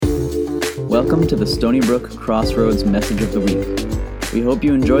Welcome to the Stony Brook Crossroads Message of the Week. We hope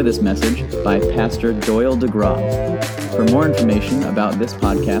you enjoy this message by Pastor Doyle DeGraw. For more information about this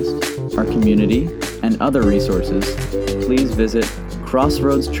podcast, our community, and other resources, please visit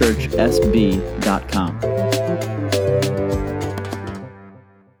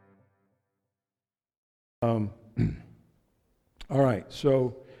crossroadschurchsb.com. All right,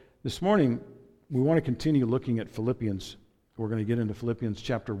 so this morning we want to continue looking at Philippians. We're going to get into Philippians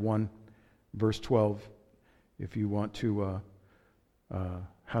chapter 1, verse 12. If you want to,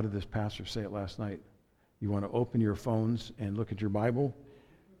 how did this pastor say it last night? You want to open your phones and look at your Bible,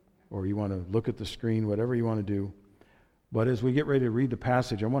 or you want to look at the screen, whatever you want to do. But as we get ready to read the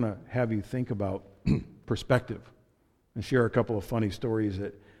passage, I want to have you think about perspective and share a couple of funny stories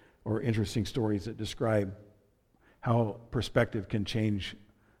or interesting stories that describe how perspective can change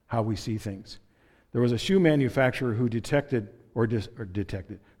how we see things. There was a shoe manufacturer who decided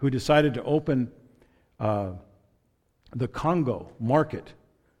to open the Congo market,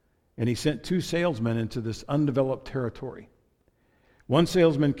 and he sent 2 salesmen into this undeveloped territory. One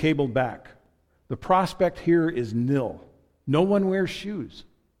salesman cabled back, "The prospect here is nil. No one wears shoes."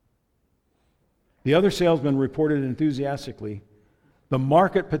 The other salesman reported enthusiastically, "The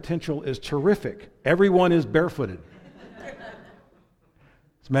market potential is terrific. Everyone is barefooted."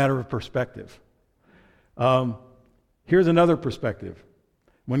 It's a matter of perspective. Here's another perspective.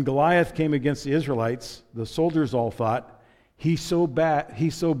 When Goliath came against the Israelites, the soldiers all thought, he's so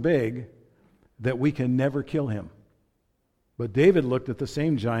big that we can never kill him. But David looked at the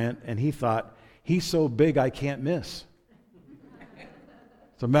same giant and he thought, he's so big I can't miss.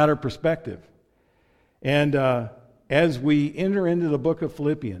 It's a matter of perspective. And as we enter into the book of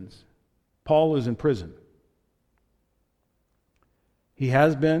Philippians, Paul is in prison. He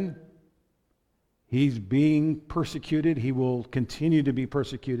has been. He's being persecuted. He will continue to be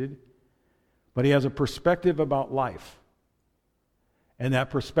persecuted. But he has a perspective about life. And that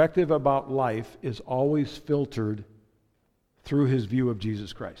perspective about life is always filtered through his view of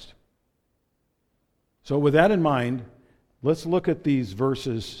Jesus Christ. So with that in mind, let's look at these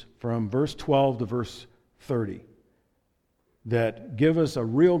verses from verse 12 to verse 30 that give us a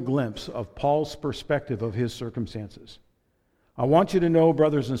real glimpse of Paul's perspective of his circumstances. I want you to know,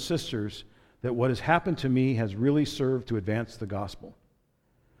 brothers and sisters, that what has happened to me has really served to advance the gospel,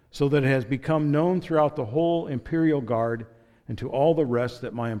 so that it has become known throughout the whole imperial guard and to all the rest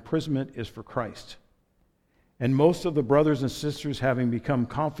that my imprisonment is for Christ. And most of the brothers and sisters, having become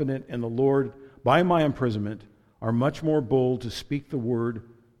confident in the Lord by my imprisonment, are much more bold to speak the word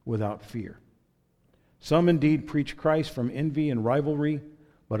without fear. Some indeed preach Christ from envy and rivalry,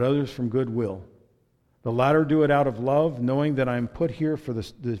 but others from goodwill. The latter do it out of love, knowing that I am put here for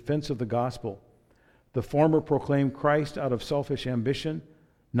the defense of the gospel. The former proclaim Christ out of selfish ambition,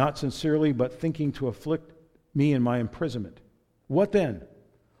 not sincerely, but thinking to afflict me in my imprisonment. What then?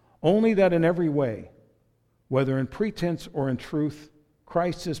 Only that in every way, whether in pretense or in truth,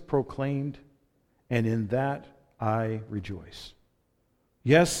 Christ is proclaimed, and in that I rejoice.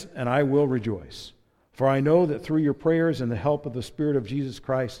 Yes, and I will rejoice, for I know that through your prayers and the help of the Spirit of Jesus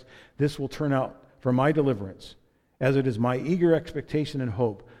Christ, this will turn out for my deliverance, as it is my eager expectation and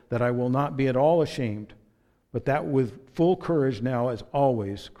hope that I will not be at all ashamed, but that with full courage now, as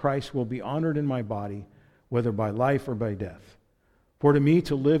always, Christ will be honored in my body, whether by life or by death. For to me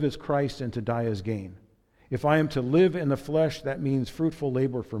to live is Christ and to die is gain. If I am to live in the flesh, that means fruitful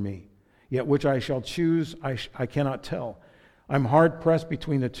labor for me. Yet which I shall choose, I cannot tell. I'm hard pressed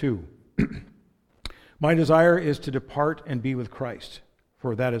between the two. My desire is to depart and be with Christ,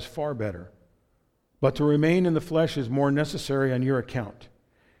 for that is far better. But to remain in the flesh is more necessary on your account.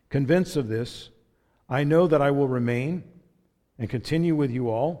 Convinced of this, I know that I will remain and continue with you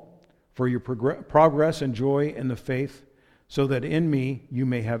all for your progress and joy in the faith, so that in me you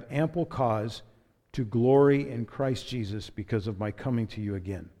may have ample cause to glory in Christ Jesus because of my coming to you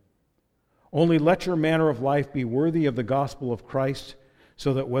again. Only let your manner of life be worthy of the gospel of Christ,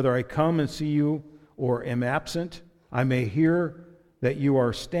 so that whether I come and see you or am absent, I may hear that you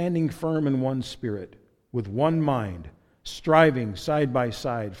are standing firm in one spirit, with one mind, striving side by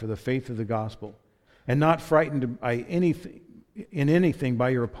side for the faith of the gospel, and not frightened by anything by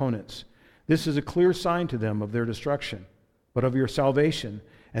your opponents. This is a clear sign to them of their destruction, but of your salvation,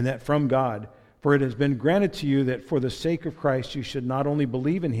 and that from God. For it has been granted to you that for the sake of Christ you should not only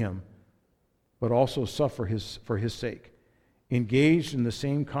believe in him, but also suffer for his sake, engaged in the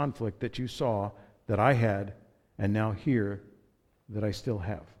same conflict that you saw that I had, and now hear that I still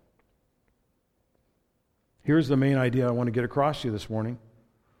have. Here's the main idea I want to get across to you this morning.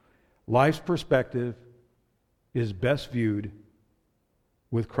 Life's perspective is best viewed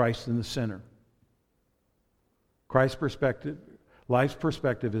with Christ in the center. Christ's perspective, life's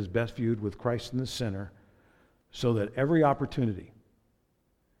perspective is best viewed with Christ in the center, so that every opportunity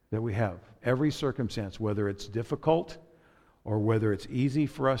that we have, every circumstance, whether it's difficult or whether it's easy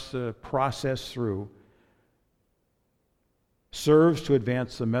for us to process through, serves to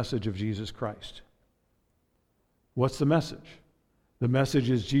advance the message of Jesus Christ. What's the message? The message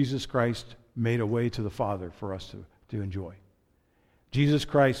is Jesus Christ made a way to the Father for us to enjoy. Jesus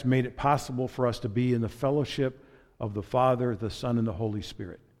Christ made it possible for us to be in the fellowship of the Father, the Son, and the Holy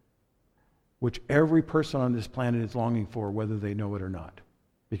Spirit, which every person on this planet is longing for, whether they know it or not,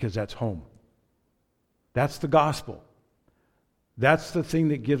 because that's home. That's the gospel. That's the thing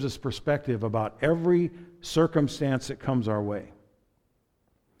that gives us perspective about every circumstance that comes our way.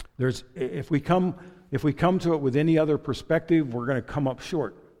 If we come to it with any other perspective, we're going to come up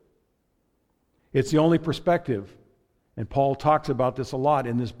short. It's the only perspective, and Paul talks about this a lot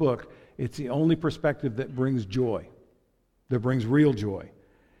in this book. It's the only perspective that brings joy, that brings real joy.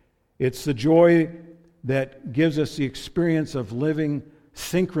 It's the joy that gives us the experience of living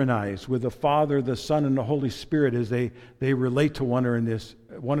synchronized with the Father, the Son, and the Holy Spirit as they relate to one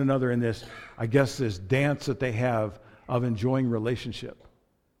another in this, I guess, this dance that they have of enjoying relationship.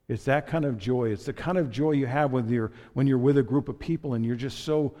 It's that kind of joy. It's the kind of joy you have when you're with a group of people and you're just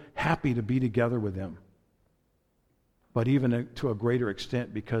so happy to be together with them. But even to a greater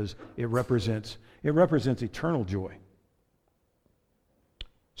extent, because it represents eternal joy.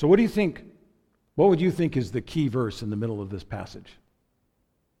 So what do you think? What would you think is the key verse in the middle of this passage?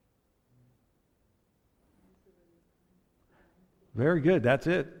 Very good, that's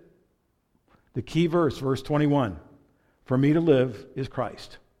it. The key verse, verse 21. For me to live is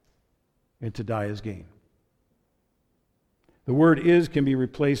Christ, and to die is gain. The word is can be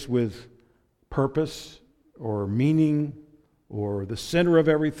replaced with purpose or meaning or the center of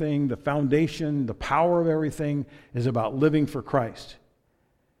everything, the foundation, the power of everything is about living for Christ.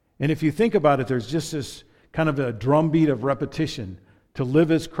 And if you think about it, there's just this kind of a drumbeat of repetition. To live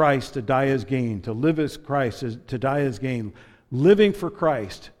as Christ, to die as gain. To live as Christ, to die as gain. Living for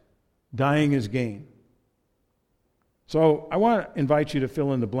Christ, dying as gain. So I want to invite you to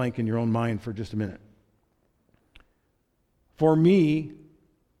fill in the blank in your own mind for just a minute. For me,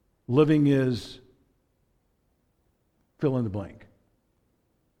 living is fill in the blank.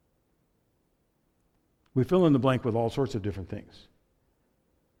 We fill in the blank with all sorts of different things.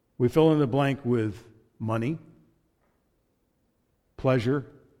 We fill in the blank with money, pleasure.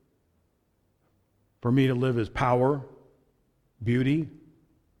 For me to live is power, beauty,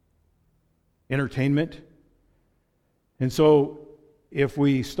 entertainment. And so if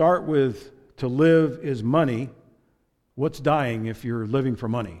we start with to live is money, what's dying if you're living for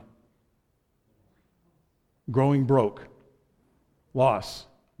money? Growing broke, loss,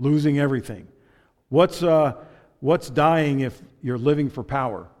 losing everything. What's dying if you're living for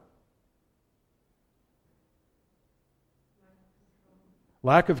power?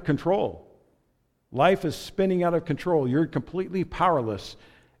 Lack of control. Life is spinning out of control. You're completely powerless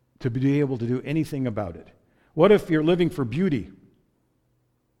to be able to do anything about it. What if you're living for beauty?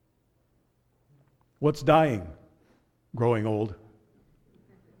 What's dying? Growing old,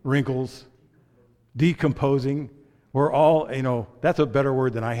 wrinkles, decomposing. We're all, that's a better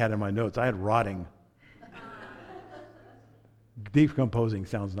word than I had in my notes. I had rotting. Decomposing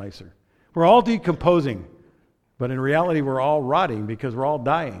sounds nicer. We're all decomposing, but in reality, we're all rotting because we're all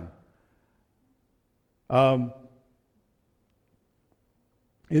dying. In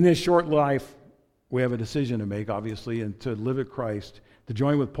this short life, we have a decision to make, obviously, and to live at Christ. To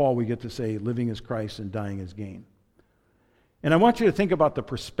join with Paul, we get to say, living as Christ and dying as gain. And I want you to think about the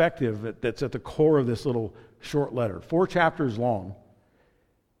perspective that's at the core of this little short letter. 4 chapters long.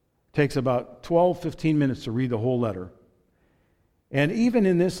 Takes about 15 minutes to read the whole letter. And even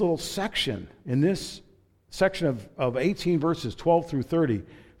in this little section, of 18 verses, 12 through 30,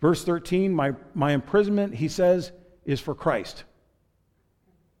 verse 13, my imprisonment, he says, is for Christ.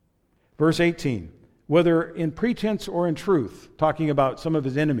 Verse 18, whether in pretense or in truth, talking about some of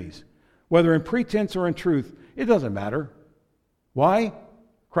his enemies, whether in pretense or in truth, it doesn't matter. Why?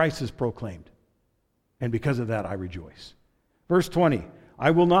 Christ is proclaimed. And because of that, I rejoice. Verse 20, I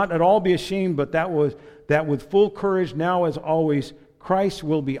will not at all be ashamed, but that with full courage, now as always, Christ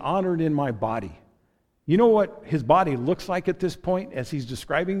will be honored in my body. You know what his body looks like at this point as he's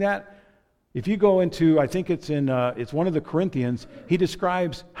describing that? If you go into, I think it's one of the Corinthians, he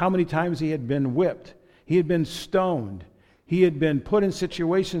describes how many times he had been whipped. He had been stoned. He had been put in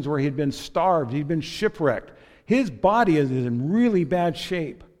situations where he had been starved. He'd been shipwrecked. His body is in really bad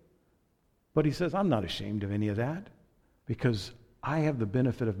shape. But he says, I'm not ashamed of any of that because I have the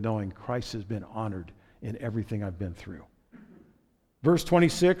benefit of knowing Christ has been honored in everything I've been through. Verse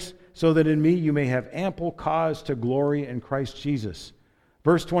 26, so that in me you may have ample cause to glory in Christ Jesus.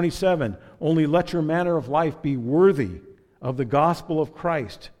 Verse 27, only let your manner of life be worthy of the gospel of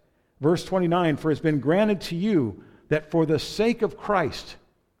Christ. Verse 29, for it's been granted to you that for the sake of Christ,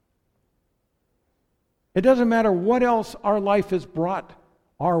 it doesn't matter what else our life has brought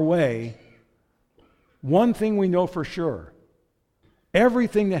our way, one thing we know for sure,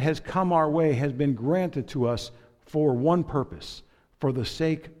 everything that has come our way has been granted to us for one purpose, for the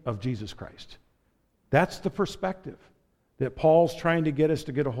sake of Jesus Christ. That's the perspective that Paul's trying to get us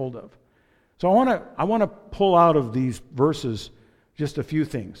to get a hold of. So I want to pull out of these verses just a few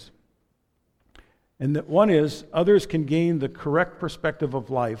things. And that one is, others can gain the correct perspective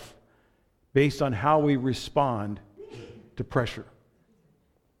of life based on how we respond to pressure.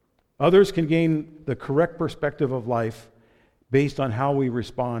 Others can gain the correct perspective of life based on how we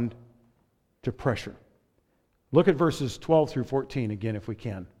respond to pressure. Look at verses 12 through 14 again, if we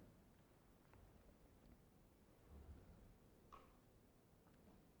can.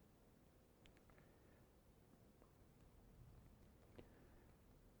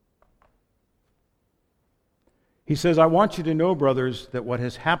 He says, I want you to know, brothers, that what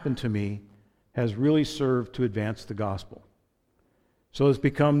has happened to me has really served to advance the gospel. So it's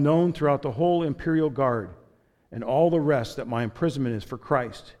become known throughout the whole imperial guard and all the rest that my imprisonment is for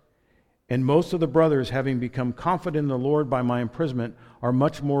Christ. And most of the brothers, having become confident in the Lord by my imprisonment, are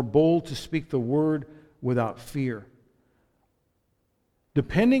much more bold to speak the word without fear.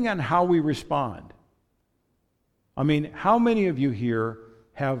 Depending on how we respond, I mean, how many of you here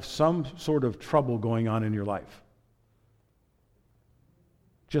have some sort of trouble going on in your life?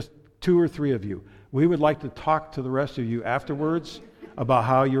 Just 2 or 3 of you. We would like to talk to the rest of you afterwards about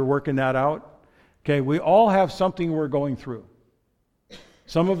how you're working that out. Okay, we all have something we're going through.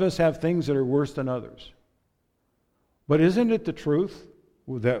 Some of us have things that are worse than others. But isn't it the truth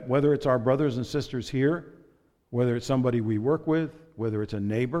that whether it's our brothers and sisters here, whether it's somebody we work with, whether it's a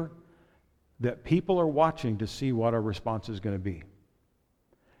neighbor, that people are watching to see what our response is going to be?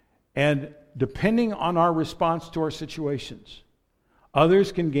 And depending on our response to our situations,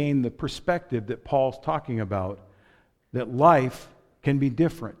 others can gain the perspective that Paul's talking about, that life can be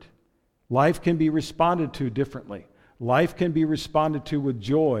different. Life can be responded to differently. Life can be responded to with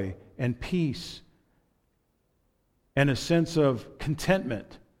joy and peace and a sense of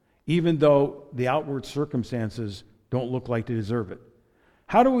contentment, even though the outward circumstances don't look like they deserve it.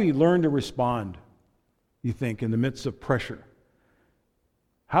 How do we learn to respond, you think, in the midst of pressure?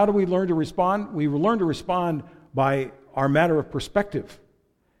 How do we learn to respond? We learn to respond by our matter of perspective.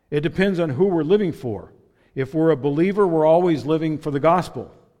 It depends on who we're living for. If we're a believer, we're always living for the gospel.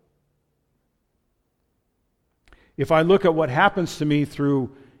 If I look at what happens to me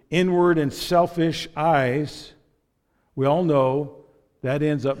through inward and selfish eyes, we all know that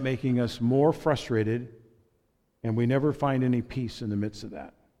ends up making us more frustrated, and we never find any peace in the midst of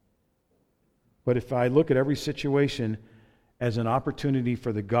that. But if I look at every situation as an opportunity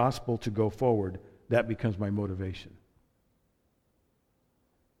for the gospel to go forward, that becomes my motivation.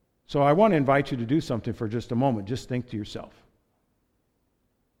 So I want to invite you to do something for just a moment. Just think to yourself.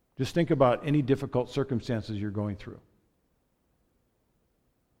 Just think about any difficult circumstances you're going through.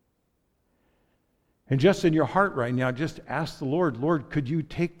 And just in your heart right now, just ask the Lord, Lord, could you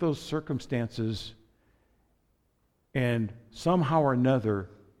take those circumstances and somehow or another,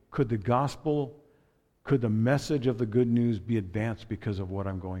 could the gospel, could the message of the good news be advanced because of what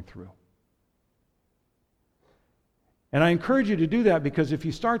I'm going through? And I encourage you to do that, because if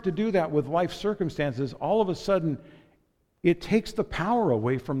you start to do that with life circumstances, all of a sudden it takes the power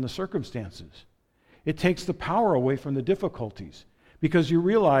away from the circumstances. It takes the power away from the difficulties, because you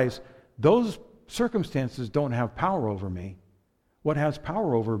realize those circumstances don't have power over me. What has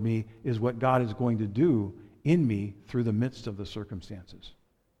power over me is what God is going to do in me through the midst of the circumstances.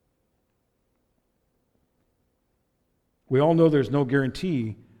 We all know there's no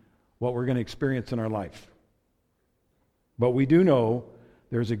guarantee what we're going to experience in our life. But we do know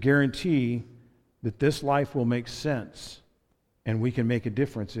there's a guarantee that this life will make sense, and we can make a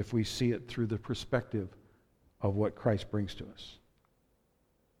difference if we see it through the perspective of what Christ brings to us.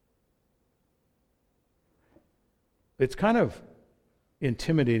 It's kind of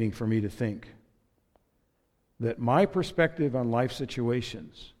intimidating for me to think that my perspective on life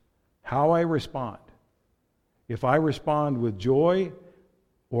situations, how I respond, if I respond with joy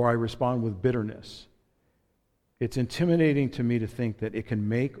or I respond with bitterness, it's intimidating to me to think that it can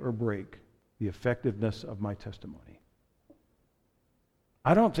make or break the effectiveness of my testimony.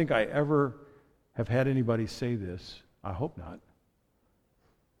 I don't think I ever have had anybody say this, I hope not,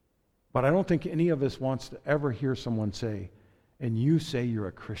 But I don't think any of us wants to ever hear someone say, and you say you're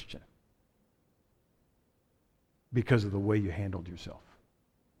a Christian because of the way you handled yourself.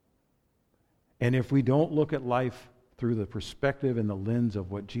 And if we don't look at life through the perspective and the lens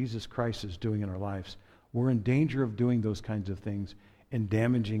of what Jesus Christ is doing in our lives, we're in danger of doing those kinds of things and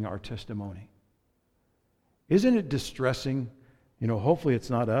damaging our testimony. Isn't it distressing? Hopefully it's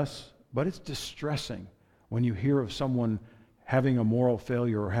not us, but it's distressing when you hear of someone having a moral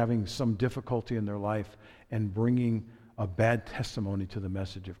failure or having some difficulty in their life and bringing a bad testimony to the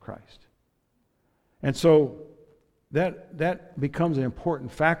message of Christ. And so that becomes an important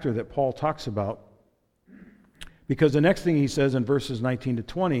factor that Paul talks about, because the next thing he says in verses 19 to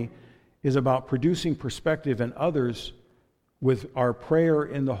 20 is about producing perspective in others with our prayer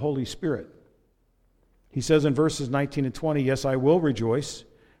in the Holy Spirit. He says in verses 19 and 20, "Yes, I will rejoice,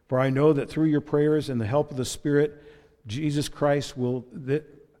 for I know that through your prayers and the help of the Spirit, the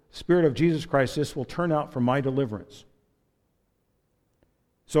Spirit of Jesus Christ, this will turn out for my deliverance."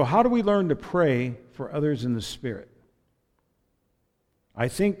 So how do we learn to pray for others in the Spirit? I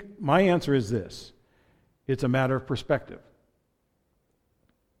think my answer is this. It's a matter of perspective.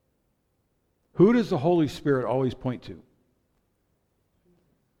 Who does the Holy Spirit always point to?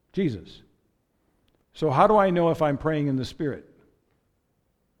 Jesus. So how do I know if I'm praying in the Spirit?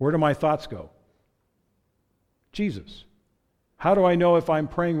 Where do my thoughts go? Jesus. How do I know if I'm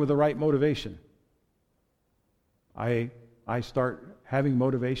praying with the right motivation? I start having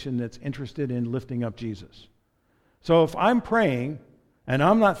motivation that's interested in lifting up Jesus. So if I'm praying and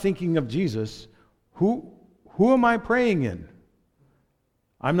I'm not thinking of Jesus, who am I praying in?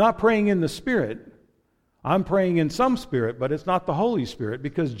 I'm not praying in the Spirit. I'm praying in some spirit, but it's not the Holy Spirit,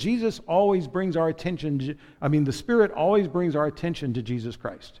 because Jesus always brings our attention, the Spirit always brings our attention to Jesus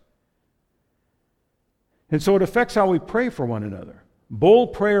Christ. And so it affects how we pray for one another.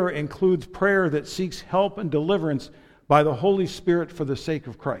 Bold prayer includes prayer that seeks help and deliverance by the Holy Spirit for the sake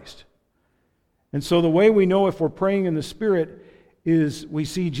of Christ. And so the way we know if we're praying in the Spirit is we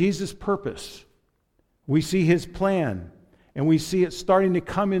see Jesus' purpose, we see His plan, and we see it starting to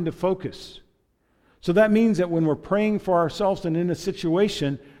come into focus. So that means that when we're praying for ourselves and in a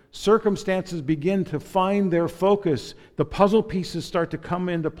situation, circumstances begin to find their focus. The puzzle pieces start to come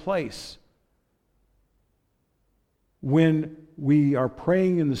into place. When we are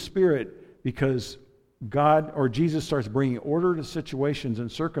praying in the Spirit, because God or Jesus starts bringing order to situations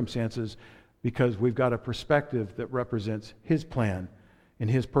and circumstances, because we've got a perspective that represents His plan and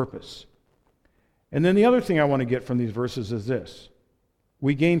His purpose. And then the other thing I want to get from these verses is this.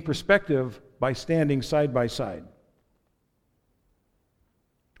 We gain perspective by standing side by side.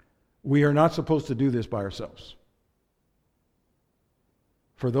 We are not supposed to do this by ourselves.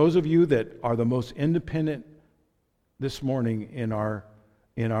 For those of you that are the most independent this morning in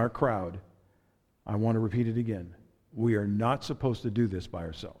our crowd, I want to repeat it again. We are not supposed to do this by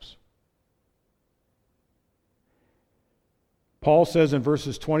ourselves. Paul says in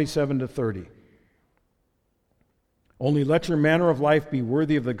verses 27 to 30, "Only let your manner of life be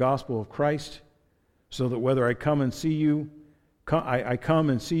worthy of the gospel of Christ, so that whether I come and see you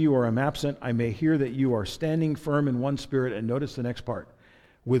or am absent, I may hear that you are standing firm in one spirit," and notice the next part,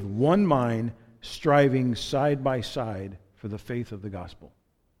 "with one mind, striving side by side for the faith of the gospel."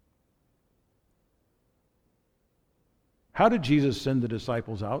 How did Jesus send the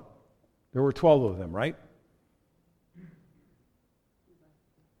disciples out? There were 12 of them, right?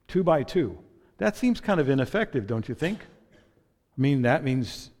 2 by 2. That seems kind of ineffective, don't you think? That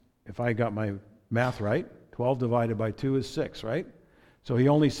means, if I got my math right, 12 divided by 2 is 6, right? So He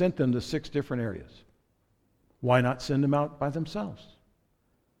only sent them to 6 different areas. Why not send them out by themselves?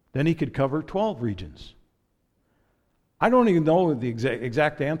 Then He could cover 12 regions. I don't even know the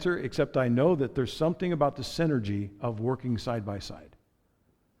exact answer, except I know that there's something about the synergy of working side by side.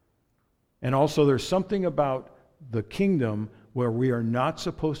 And also there's something about the kingdom where we are not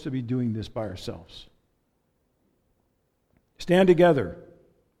supposed to be doing this by ourselves. Stand together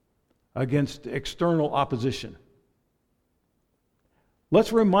against external opposition.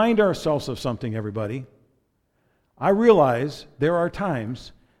 Let's remind ourselves of something, everybody. I realize there are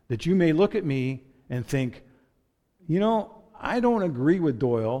times that you may look at me and think, I don't agree with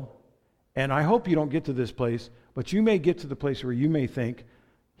Doyle, and I hope you don't get to this place, but you may get to the place where you may think,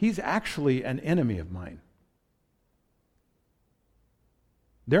 he's actually an enemy of mine.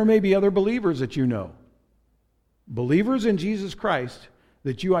 There may be other believers that you know, believers in Jesus Christ,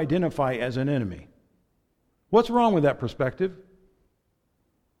 that you identify as an enemy. What's wrong with that perspective?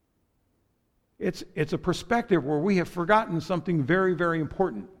 It's a perspective where we have forgotten something very, very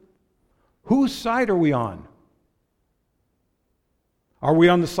important. Whose side are we on? Are we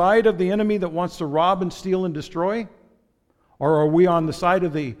on the side of the enemy that wants to rob and steal and destroy? Or are we on the side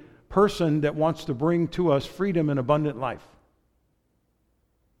of the person that wants to bring to us freedom and abundant life?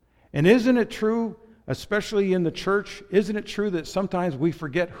 And isn't it true, especially in the church, isn't it true that sometimes we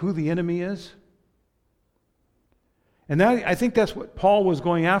forget who the enemy is? And I think that's what Paul was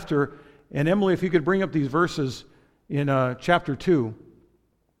going after. And Emily, if you could bring up these verses in chapter 2.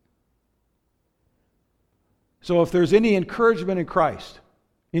 So if there's any encouragement in Christ,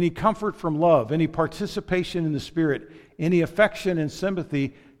 any comfort from love, any participation in the Spirit, any affection and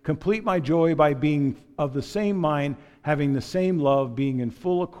sympathy, complete my joy by being of the same mind, having the same love, being in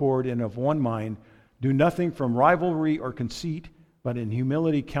full accord and of one mind. Do nothing from rivalry or conceit, but in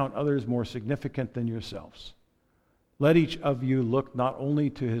humility count others more significant than yourselves. Let each of you look not only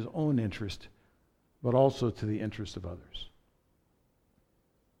to his own interest, but also to the interest of others.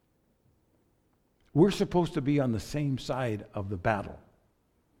 We're supposed to be on the same side of the battle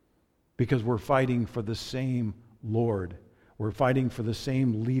because we're fighting for the same Lord. We're fighting for the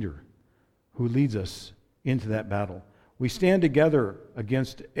same leader who leads us into that battle. We stand together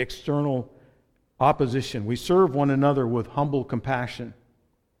against external opposition. We serve one another with humble compassion.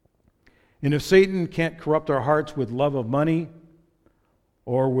 And if Satan can't corrupt our hearts with love of money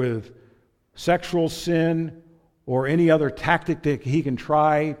or with sexual sin or any other tactic that he can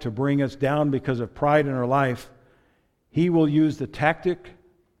try to bring us down because of pride in our life, he will use the tactic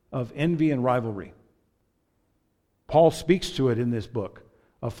of envy and rivalry. Paul speaks to it in this book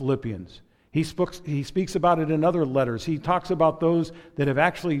of Philippians. He speaks about it in other letters. He talks about those that have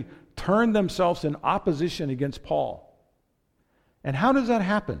actually turned themselves in opposition against Paul. And how does that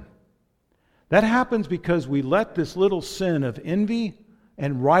happen? That happens because we let this little sin of envy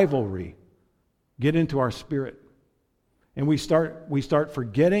and rivalry get into our spirit. And we start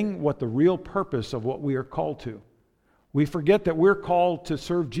forgetting what the real purpose of what we are called to. We forget that we're called to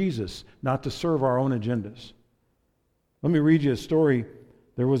serve Jesus, not to serve our own agendas. Let me read you a story.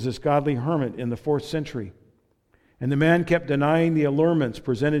 There was this godly hermit in the 4th century, and the man kept denying the allurements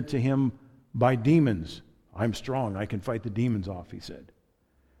presented to him by demons. I'm strong, I can fight the demons off, he said.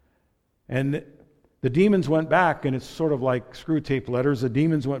 And the demons went back, and it's sort of like screw tape letters. The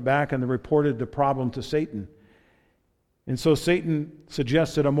demons went back and they reported the problem to Satan. And so Satan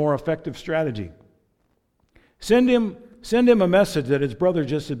suggested a more effective strategy. Send him a message that his brother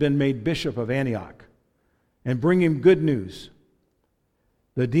just had been made bishop of Antioch, and bring him good news.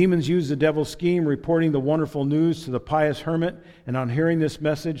 The demons used the devil's scheme, reporting the wonderful news to the pious hermit, and on hearing this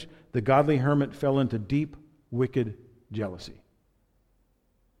message, the godly hermit fell into deep, wicked jealousy.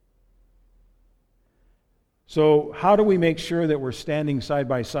 So how do we make sure that we're standing side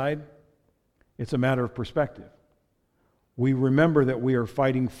by side? It's a matter of perspective. We remember that we are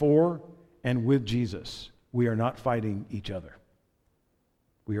fighting for and with Jesus. We are not fighting each other.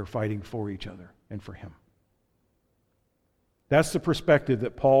 We are fighting for each other and for Him. That's the perspective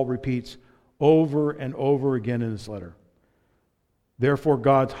that Paul repeats over and over again in this letter. Therefore,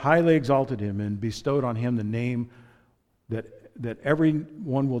 God's highly exalted him and bestowed on him the name that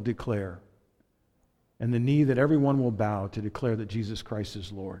everyone will declare, and the knee that everyone will bow to declare that Jesus Christ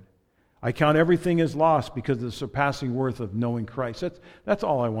is Lord. I count everything as lost because of the surpassing worth of knowing Christ. That's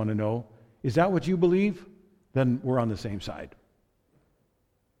all I want to know. Is that what you believe? Then we're on the same side.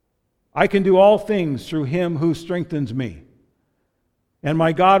 I can do all things through him who strengthens me. And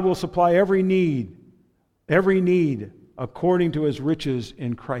my God will supply every need according to his riches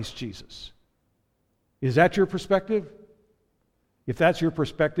in Christ Jesus. Is that your perspective? If that's your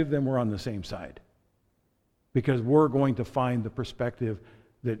perspective, then we're on the same side. Because we're going to find the perspective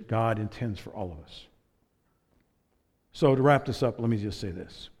that God intends for all of us. So to wrap this up, let me just say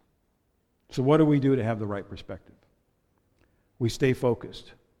this. So what do we do to have the right perspective? We stay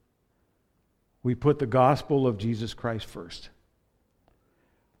focused. We put the gospel of Jesus Christ first.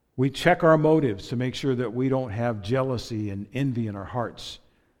 We check our motives to make sure that we don't have jealousy and envy in our hearts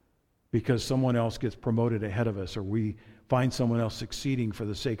because someone else gets promoted ahead of us, or we find someone else succeeding for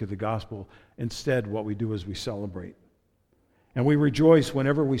the sake of the gospel. Instead, what we do is we celebrate. And we rejoice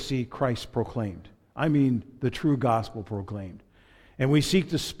whenever we see Christ proclaimed. I mean, the true gospel proclaimed. And we seek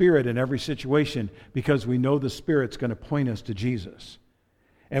the Spirit in every situation because we know the Spirit's going to point us to Jesus.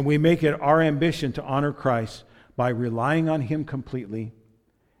 And we make it our ambition to honor Christ by relying on him completely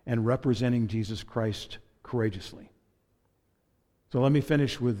and representing Jesus Christ courageously. So let me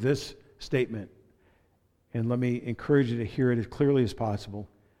finish with this statement, and let me encourage you to hear it as clearly as possible.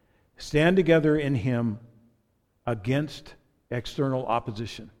 Stand together in him against external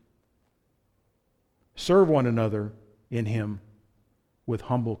opposition. Serve one another in him with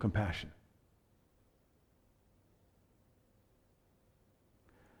humble compassion.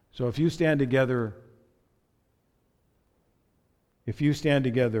 So if you stand together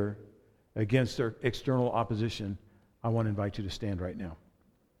against their external opposition, I want to invite you to stand right now.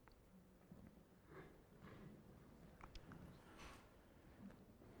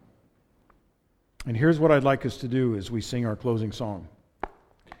 And here's what I'd like us to do as we sing our closing song.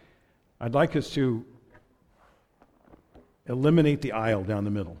 I'd like us to eliminate the aisle down the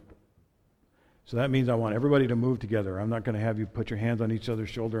middle. So that means I want everybody to move together. I'm not going to have you put your hands on each other's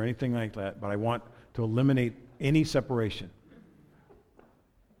shoulder or anything like that, but I want to eliminate any separation.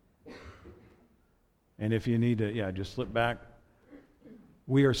 And if you need to, just slip back.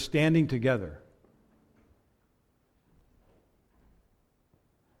 We are standing together.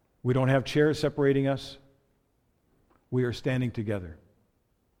 We don't have chairs separating us. We are standing together.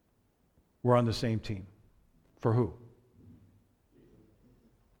 We're on the same team. For who?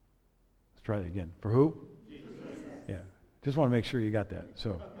 Let's try that again. For who? Jesus. Yeah. Just want to make sure you got that.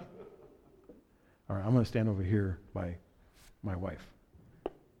 So, all right, I'm going to stand over here by my wife.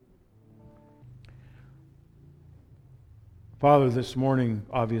 Father, this morning,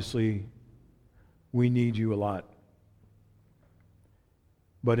 obviously, we need you a lot.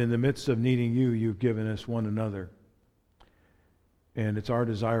 But in the midst of needing you, you've given us one another. And it's our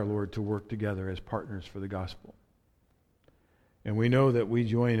desire, Lord, to work together as partners for the gospel. And we know that we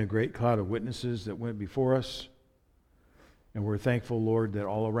join a great cloud of witnesses that went before us. And we're thankful, Lord, that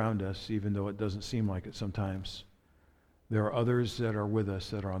all around us, even though it doesn't seem like it sometimes, there are others that are with us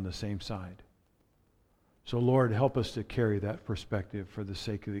that are on the same side. So, Lord, help us to carry that perspective for the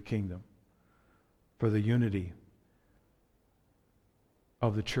sake of the kingdom, for the unity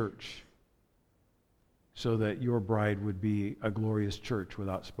of the church, so that your bride would be a glorious church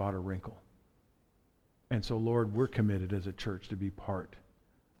without spot or wrinkle. And so, Lord, we're committed as a church to be part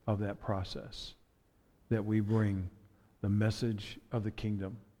of that process, that we bring the message of the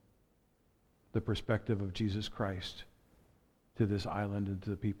kingdom, the perspective of Jesus Christ to this island and to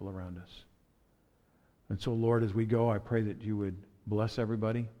the people around us. And so, Lord, as we go, I pray that you would bless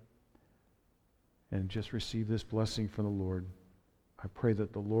everybody and just receive this blessing from the Lord. I pray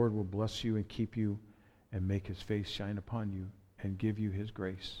that the Lord will bless you and keep you and make his face shine upon you and give you his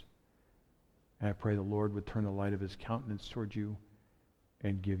grace. And I pray the Lord would turn the light of his countenance toward you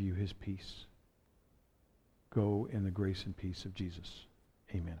and give you his peace. Go in the grace and peace of Jesus.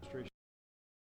 Amen.